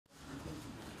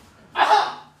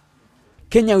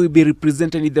Kenya will be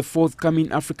represented in the forthcoming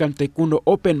Afrcan Taekwondo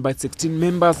Open by 16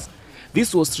 members.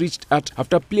 This was reached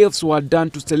after playoffs were done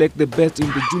to select the best in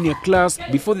the junior class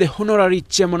before the honorary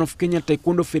chairman of Kenya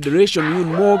Taekwondo Federation,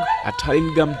 Yoon Mogg, at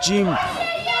Hurlingham Gym.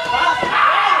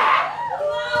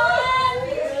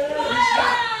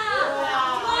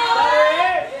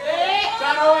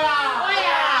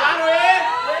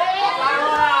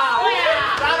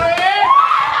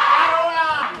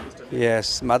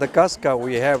 Yes, Madagascar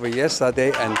we have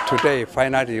yesterday and today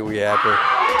finally we have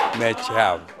a match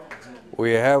have.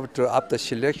 We have to, after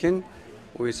selection,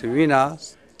 with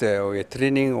winners, we're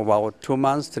training about 2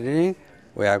 months training.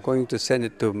 We are going to send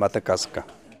it to Madagascar.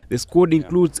 The squad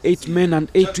includes 8 men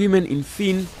and 8 women in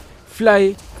fin,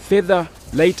 fly, feather,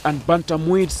 light and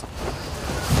bantamweights.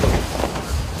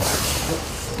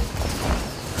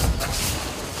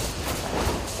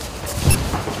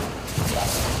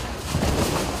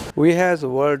 We have a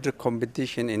world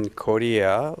competition in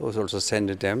Korea. We also send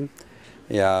them.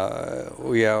 Yeah,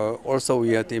 we are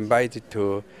invited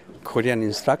to Korean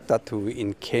instructor to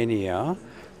in Kenya.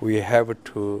 We have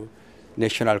to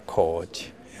national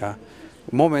coach. Yeah,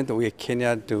 moment we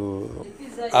Kenya to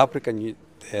African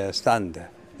stand,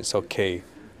 it's okay,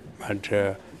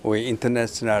 but we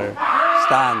international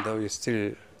stand we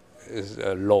still is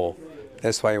low.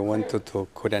 That's why I wanted to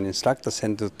Korean instructor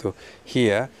send to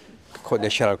here,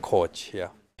 national coach. Yeah.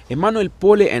 Emmanuel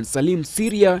Pole and Salim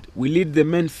Syria will lead the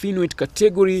men finweight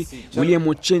category, William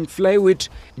Ocheng flyweight,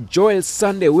 Joel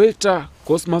Sunday welter,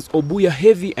 Cosmas Obuya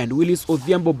heavy and Willis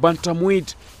Odhiambo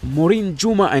bantamweight. Maureen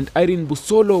Juma and Irene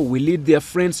Busolo will lead their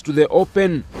friends to the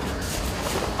Open.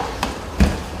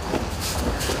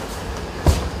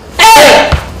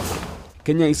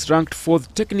 Kenya is ranked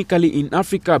 4th technically in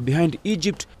Africa behind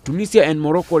Egypt, Tunisia and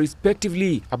Morocco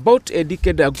respectively. About a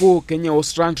decade ago, Kenya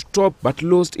was ranked top but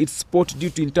lost its spot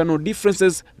due to internal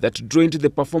differences that drained the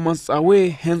performance away,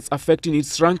 hence affecting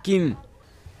its ranking.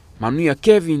 Manuya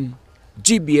Kevin,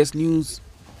 GBS News.